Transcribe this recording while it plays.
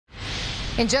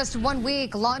In just 1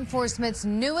 week, law enforcement's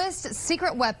newest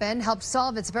secret weapon helped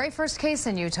solve its very first case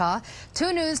in Utah.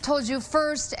 2 News told you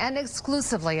first and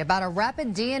exclusively about a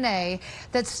rapid DNA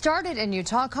that started in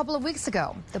Utah a couple of weeks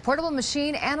ago. The portable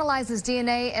machine analyzes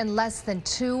DNA in less than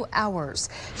 2 hours.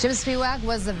 Jim Spiewak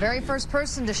was the very first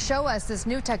person to show us this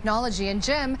new technology. And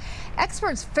Jim,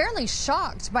 experts fairly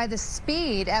shocked by the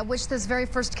speed at which this very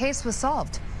first case was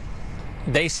solved.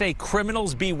 They say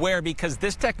criminals beware because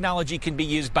this technology can be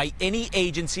used by any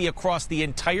agency across the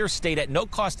entire state at no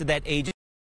cost to that agency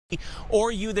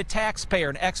or you, the taxpayer.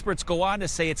 And experts go on to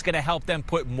say it's going to help them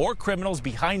put more criminals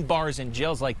behind bars in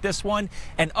jails like this one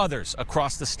and others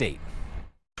across the state.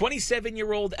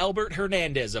 27-year-old Albert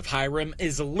Hernandez of Hiram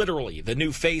is literally the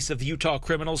new face of Utah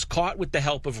criminals caught with the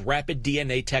help of rapid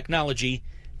DNA technology,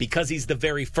 because he's the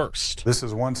very first. This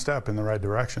is one step in the right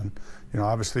direction. You know,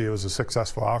 obviously it was a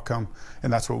successful outcome,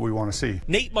 and that's what we want to see.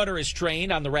 Nate Mutter is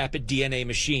trained on the rapid DNA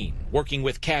machine. Working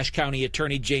with Cache County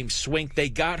Attorney James Swink, they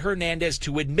got Hernandez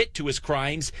to admit to his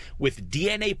crimes with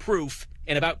DNA proof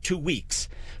in about 2 weeks.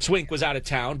 Swink was out of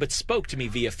town, but spoke to me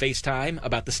via FaceTime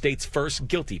about the state's first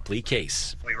guilty plea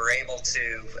case. We were able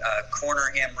to corner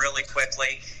him really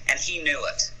quickly, and he knew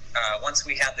it. Once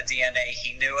we had the DNA,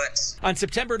 he knew it. On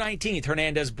September 19th,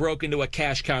 Hernandez broke into a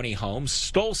Cache County home,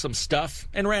 stole some stuff,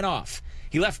 and ran off.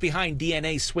 He left behind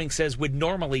DNA Swink says would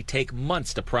normally take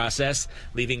months to process,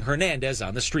 leaving Hernandez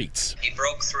on the streets. He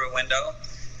broke through a window.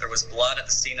 There was blood at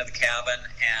the scene of the cabin,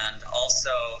 and also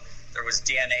there was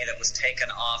DNA that was taken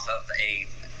off of a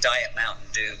Diet Mountain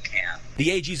Dew can. The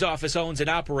AG's office owns and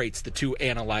operates the 2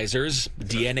 analyzers.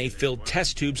 DNA-filled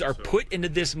test tubes are put into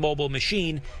this mobile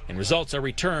machine, and results are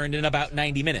returned in about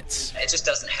 90 minutes. It just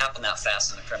doesn't happen that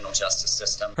fast in the criminal justice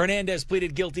system. Hernandez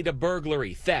pleaded guilty to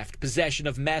burglary, theft, possession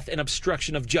of meth, and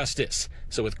obstruction of justice.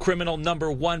 So with criminal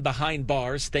number 1 behind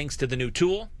bars, thanks to the new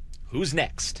tool, who's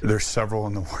next? There's several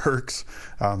in the works.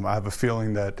 I have a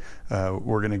feeling that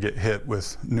we're going to get hit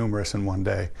with numerous in one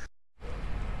day.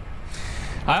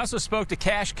 I also spoke to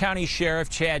Cache County Sheriff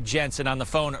Chad Jensen on the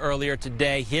phone earlier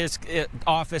today. His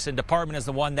office and department is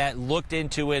the one that looked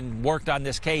into and worked on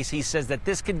this case. He says that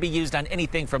this can be used on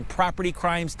anything from property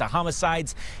crimes to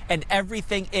homicides and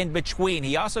everything in between.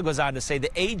 He also goes on to say the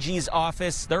AG's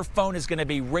office, their phone is going to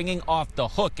be ringing off the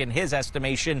hook in his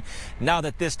estimation now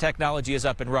that this technology is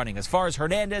up and running. As far as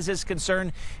Hernandez is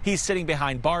concerned, he's sitting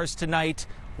behind bars tonight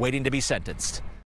waiting to be sentenced.